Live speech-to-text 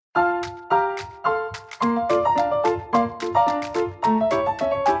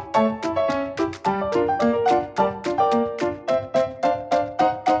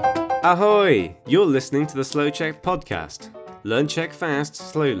Ahoj! You're listening to the Slow Check podcast. Learn Czech fast,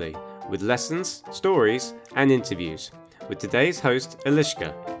 slowly, with lessons, stories, and interviews. With today's host,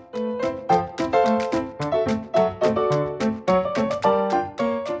 Eliška.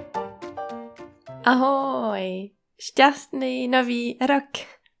 Ahoj! Šťastný nový rok!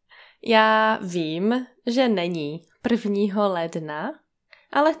 Já vím, že není 1. ledna,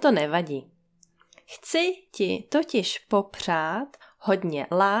 ale to nevadí. Chci ti totiž popřát hodně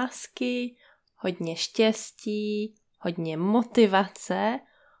lásky, hodně štěstí, hodně motivace,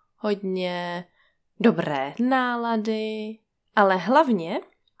 hodně dobré nálady, ale hlavně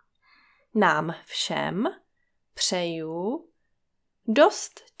nám všem přeju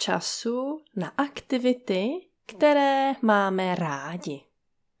dost času na aktivity, které máme rádi.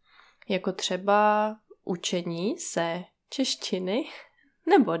 Jako třeba učení se češtiny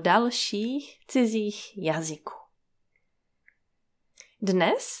nebo dalších cizích jazyků.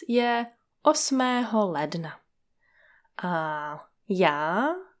 Dnes je 8. ledna a já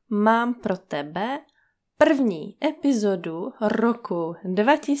mám pro tebe první epizodu roku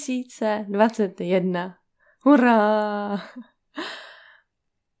 2021. Hurá!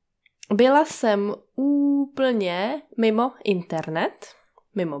 Byla jsem úplně mimo internet,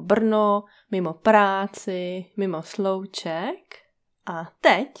 mimo Brno, mimo práci, mimo slouček a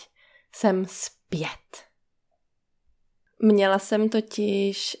teď jsem zpět. Měla jsem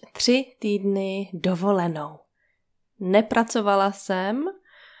totiž 3 týdny dovolenou. Nepracovala jsem,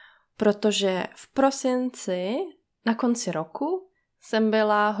 protože v prosinci na konci roku jsem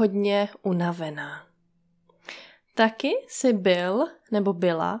byla hodně unavená. Taky jsi byl nebo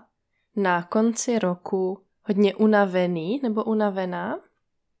byla na konci roku hodně unavený nebo unavená?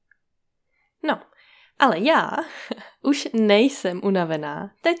 No, ale já už nejsem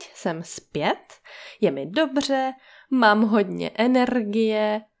unavená. Teď jsem zpět, je mi dobře, mám hodně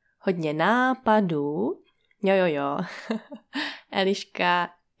energie, hodně nápadů. Jo.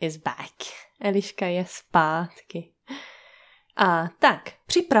 Eliška is back. Eliška je zpátky. A tak,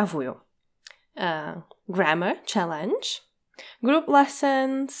 připravuju grammar challenge, group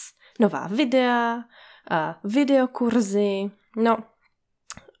lessons, nová videa, videokurzy. No,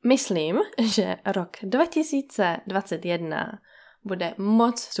 myslím, že rok 2021 bude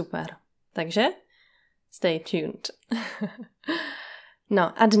moc super. Takže stay tuned.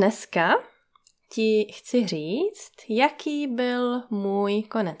 No a dneska ti chci říct, jaký byl můj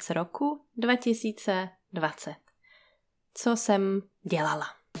konec roku 2020. Co jsem dělala.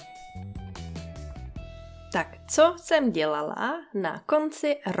 Tak, co jsem dělala na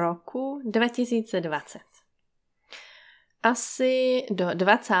konci roku 2020? Asi do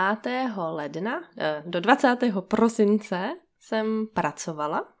 20. ledna, do 20. prosince jsem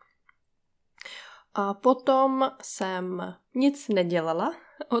pracovala a potom jsem nic nedělala,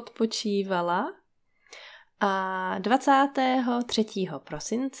 odpočívala a 23.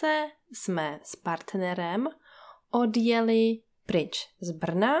 prosince jsme s partnerem odjeli pryč z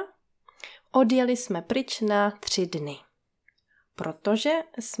Brna. Odjeli jsme pryč na 3 dny, protože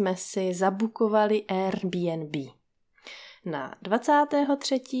jsme si zabukovali Airbnb na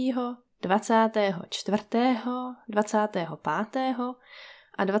 23., 24., 25.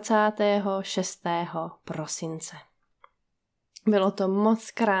 a 26. prosince. Bylo to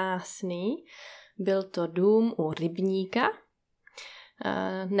moc krásný, byl to dům u rybníka.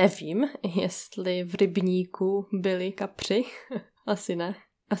 Nevím, jestli v rybníku byli kapři, asi ne.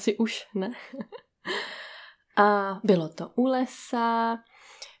 Asi už ne. A bylo to u lesa,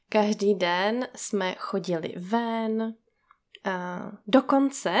 každý den jsme chodili ven,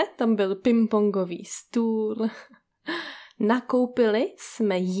 dokonce tam byl pingpongový stůl, nakoupili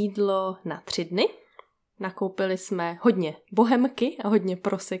jsme jídlo na 3 dny, nakoupili jsme hodně bohemky a hodně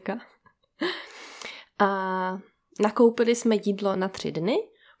proseka a nakoupili jsme jídlo na 3 dny,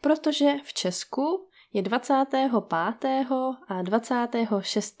 protože v Česku je 25. a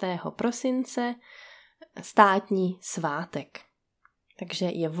 26. prosince státní svátek. Takže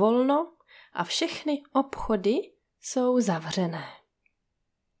je volno a všechny obchody jsou zavřené.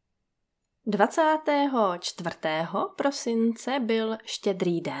 24. prosince byl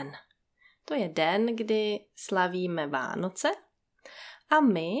Štědrý den. To je den, kdy slavíme Vánoce a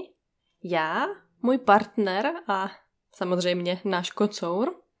my, já, můj partner a samozřejmě náš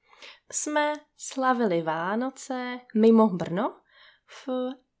kocour, jsme slavili Vánoce mimo Brno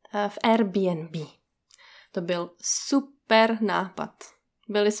v Airbnb. To byl super nápad.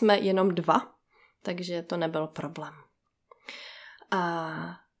 Byli jsme jenom 2, takže to nebyl problém. A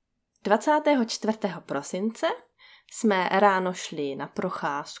 24. prosince jsme ráno šli na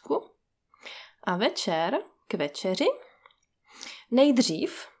procházku a večer k večeři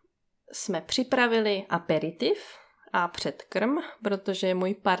nejdřív jsme připravili aperitiv a předkrm, protože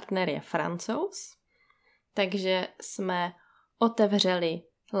můj partner je Francouz, takže jsme otevřeli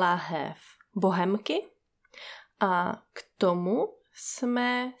láhev bohemky a k tomu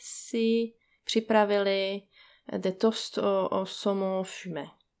jsme si připravili des toasts au saumon fumé.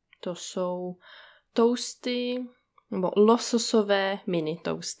 To jsou toasty nebo lososové mini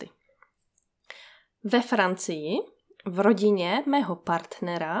toasty. Ve Francii, v rodině mého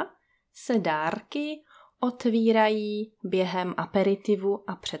partnera, se dárky otvírají během aperitivu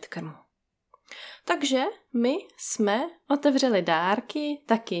a předkrmu. Takže my jsme otevřeli dárky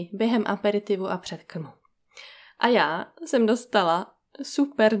taky během aperitivu a předkrmu. A já jsem dostala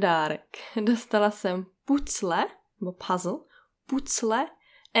super dárek. Dostala jsem pucle, nebo pucle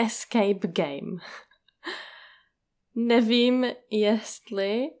Escape Game. Nevím,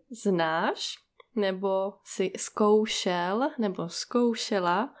 jestli znáš, nebo si zkoušel, nebo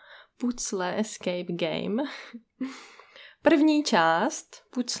zkoušela pucle Escape Game. První část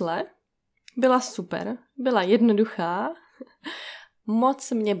pucle byla super, byla jednoduchá,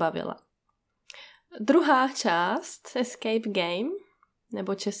 moc mě bavila. Druhá část Escape Game,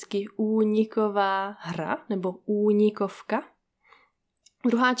 nebo česky úniková hra, nebo únikovka.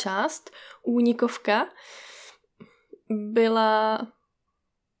 Druhá část, únikovka,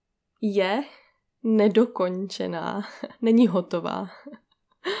 je nedokončená, není hotová.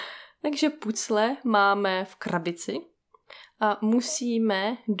 Takže pucle máme v krabici a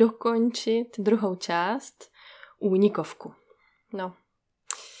musíme dokončit druhou část, únikovku. No,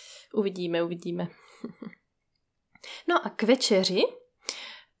 uvidíme. No a k večeři,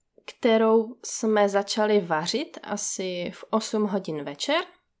 kterou jsme začali vařit asi v 8 hodin večer,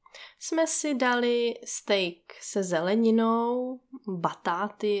 jsme si dali steak se zeleninou,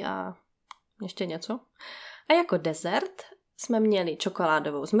 batáty a ještě něco. A jako dezert jsme měli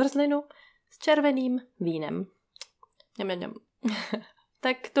čokoládovou zmrzlinu s červeným vínem.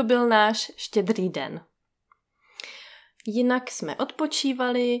 Tak to byl náš štědrý den. Jinak jsme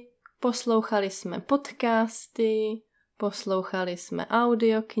odpočívali, poslouchali jsme podcasty, poslouchali jsme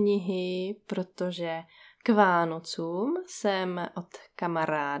audioknihy, protože k Vánocům jsem od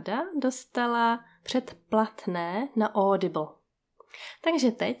kamaráda dostala předplatné na Audible.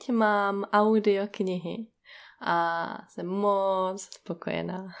 Takže teď mám audioknihy a jsem moc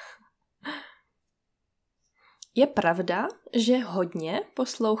spokojená. Je pravda, že hodně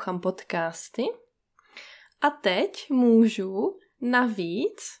poslouchám podcasty a teď můžu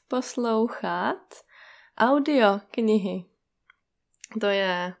navíc poslouchat audioknihy.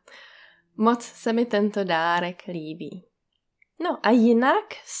 Moc se mi tento dárek líbí. No a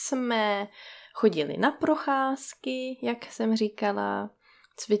jinak jsme chodili na procházky, jak jsem říkala,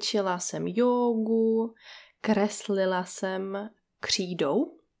 cvičila jsem jógu, kreslila jsem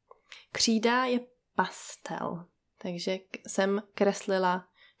křídou. Křída je pastel, takže jsem kreslila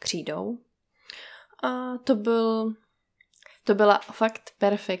křídou. A to byla fakt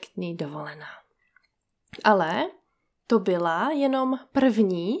perfektní dovolená. Ale to byla jenom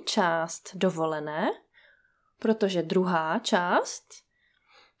první část dovolené, protože druhá část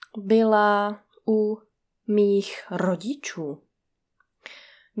byla u mých rodičů.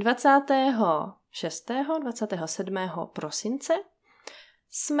 27. prosince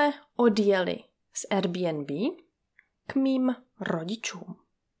jsme odjeli z Airbnb k mým rodičům.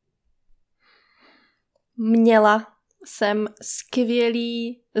 Měla jsem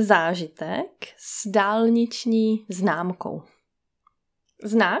skvělý zážitek s dálniční známkou.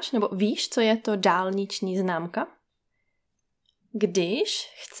 Znáš nebo víš, co je to dálniční známka?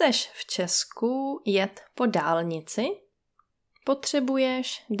 Když chceš v Česku jet po dálnici,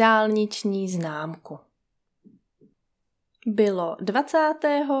 potřebuješ dálniční známku. Bylo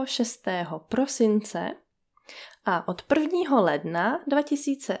 26. prosince a od 1. ledna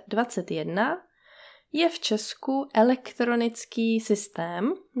 2021 je v Česku elektronický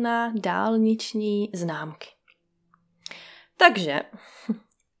systém na dálniční známky. Takže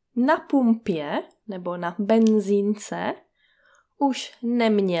na pumpě nebo na benzínce už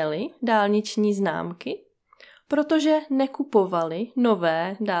neměli dálniční známky, protože nekupovali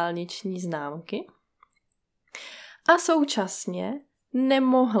nové dálniční známky. A současně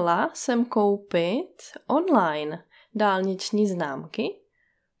nemohla jsem koupit online dálniční známky,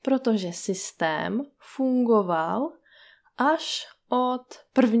 protože systém fungoval až od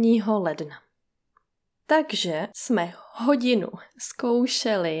 1. ledna. Takže jsme hodinu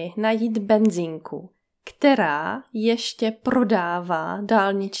zkoušeli najít benzínku, která ještě prodává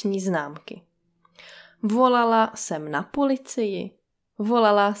dálniční známky. Volala jsem na policii,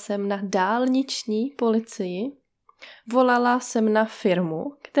 volala jsem na dálniční policii Volala jsem na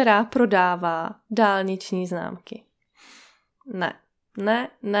firmu, která prodává dálniční známky.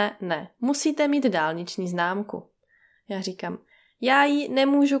 Ne. Musíte mít dálniční známku. Já říkám, já ji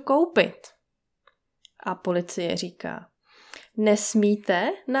nemůžu koupit. A policie říká,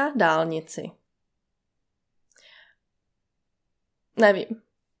 nesmíte na dálnici. Nevím.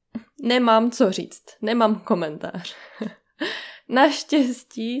 Nemám co říct. Nemám komentář.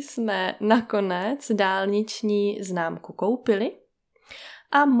 Naštěstí jsme nakonec dálniční známku koupili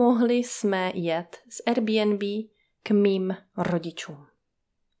a mohli jsme jet z Airbnb k mým rodičům.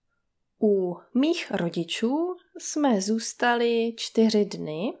 U mých rodičů jsme zůstali 4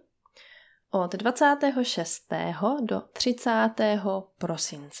 dny od 26. do 30.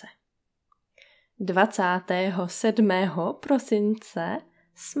 prosince. 27. prosince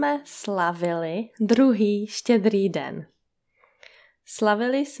jsme slavili druhý štědrý den.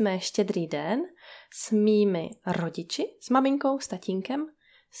 Slavili jsme štědrý den s mými rodiči, s maminkou, s tatínkem,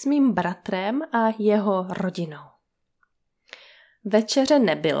 s mým bratrem a jeho rodinou. Večeře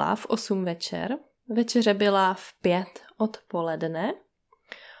nebyla v 8 večer, večeře byla v 5 odpoledne,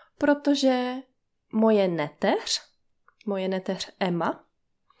 protože moje neteř Emma,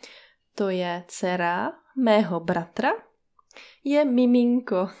 to je dcera mého bratra, je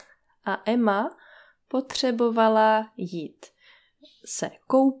miminko a Emma potřebovala jít se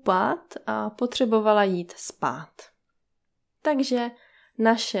koupat a potřebovala jít spát. Takže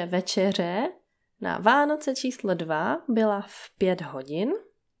naše večeře na Vánoce číslo 2 byla v 5 hodin.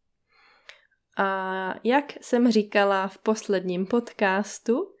 A jak jsem říkala v posledním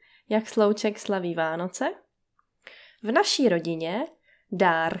podcastu, jak slouček slaví Vánoce, v naší rodině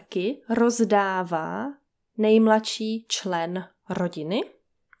dárky rozdává nejmladší člen rodiny.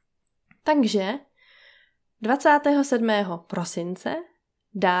 Takže 27. prosince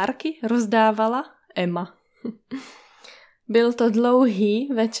dárky rozdávala Emma. Byl to dlouhý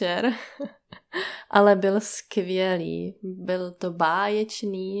večer, ale byl skvělý. Byl to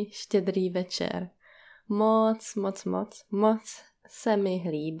báječný štědrý večer. Moc se mi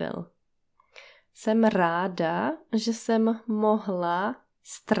líbil. Jsem ráda, že jsem mohla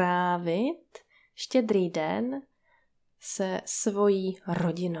strávit štědrý den se svojí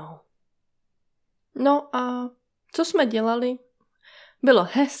rodinou. No a co jsme dělali? Bylo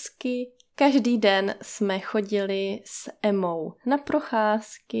hezky, každý den jsme chodili s Emmou na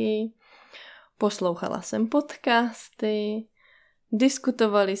procházky, poslouchala jsem podcasty,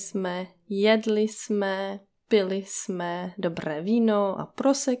 diskutovali jsme, jedli jsme, pili jsme dobré víno a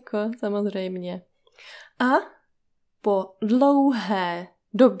prosecco samozřejmě. A po dlouhé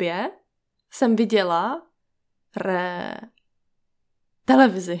době jsem viděla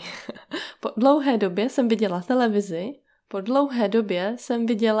televizi. Po dlouhé době jsem viděla televizi, po dlouhé době jsem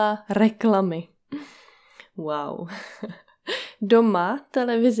viděla reklamy. Wow. Doma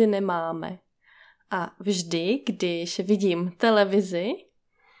televizi nemáme. A vždy, když vidím televizi,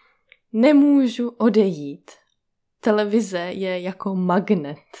 nemůžu odejít. Televize je jako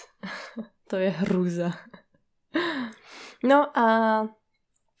magnet. To je hrůza. No a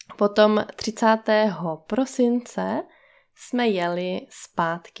potom 30. prosince jsme jeli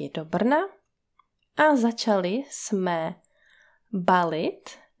zpátky do Brna a začali jsme balit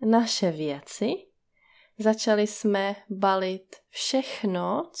naše věci. Začali jsme balit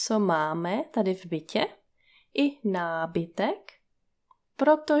všechno, co máme tady v bytě, i nábytek,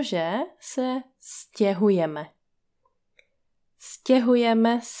 protože se stěhujeme.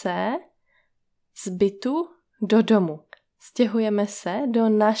 Stěhujeme se z bytu do domu. Stěhujeme se do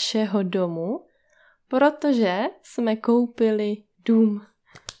našeho domu, protože jsme koupili dům.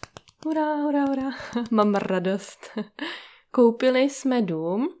 Hurá. Mám radost. Koupili jsme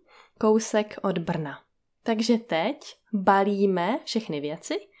dům kousek od Brna. Takže teď balíme všechny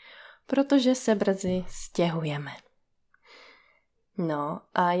věci, protože se brzy stěhujeme. No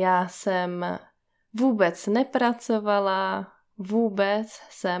a já jsem vůbec nepracovala, vůbec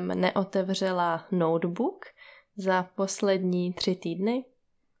jsem neotevřela notebook za poslední 3 týdny.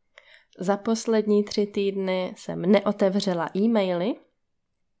 Za poslední 3 týdny jsem neotevřela e-maily.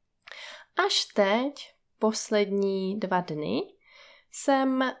 Až teď, poslední 2 dny,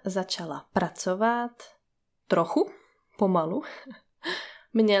 jsem začala pracovat trochu, pomalu.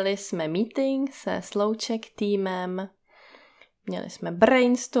 Měli jsme meeting se slouček týmem, měli jsme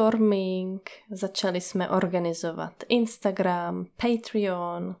brainstorming, začali jsme organizovat Instagram,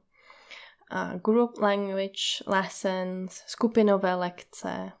 Patreon, group language lessons, skupinové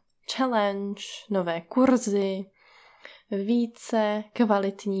lekce, challenge, nové kurzy, více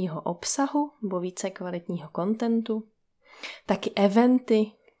kvalitního obsahu nebo více kvalitního kontentu, taky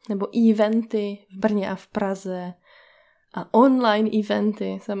eventy v Brně a v Praze, a online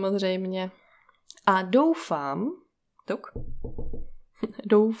eventy samozřejmě. A doufám,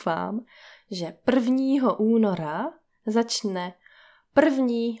 že 1. února začne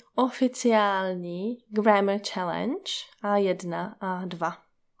první oficiální Grammar Challenge A1 a 2.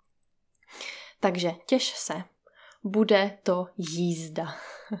 Takže těš se, bude to jízda.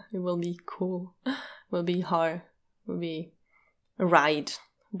 It will be cool, will be hard, will be ride.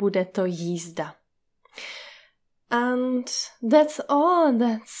 Bude to jízda. And that's all.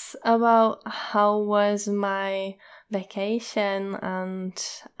 That's about how was my vacation, and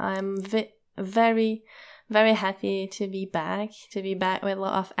I'm very, very happy to be back with a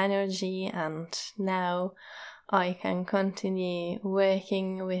lot of energy, and now I can continue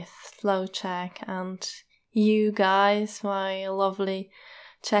working with Slow Czech and you guys, my lovely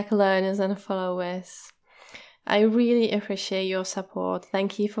Czech learners and followers. I really appreciate your support.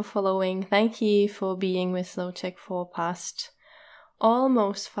 Thank you for following. Thank you for being with Slow Czech for past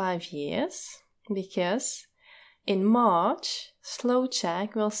almost 5 years, because in March, Slow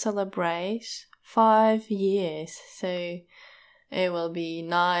Czech will celebrate 5 years. So it will be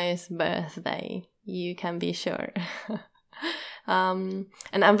nice birthday. You can be sure. And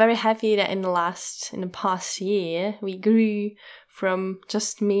I'm very happy that in the past year, we grew from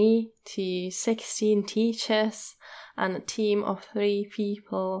just me to 16 teachers and a team of 3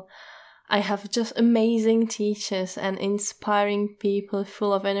 people. I have just amazing teachers and inspiring people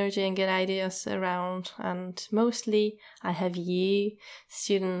full of energy and good ideas around. And mostly I have you,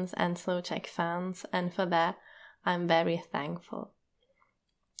 students and Slow Czech fans. And for that, I'm very thankful.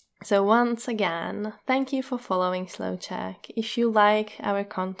 So once again, thank you for following Slow Czech. If you like our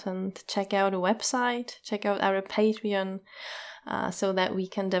content, check out the website, check out our Patreon, so that we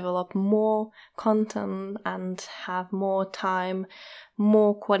can develop more content and have more time,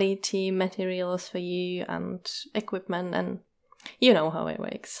 more quality materials for you and equipment, and you know how it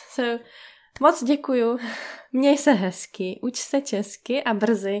works. So moc děkuju, měj se hezky, uč se česky a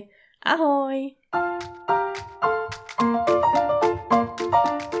brzy. Ahoj!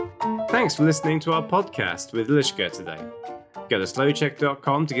 Thanks for listening to our podcast with Eliška today. Go to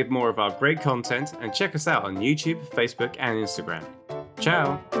slowcheck.com to get more of our great content and check us out on YouTube, Facebook and Instagram.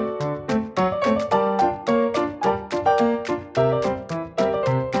 Ciao!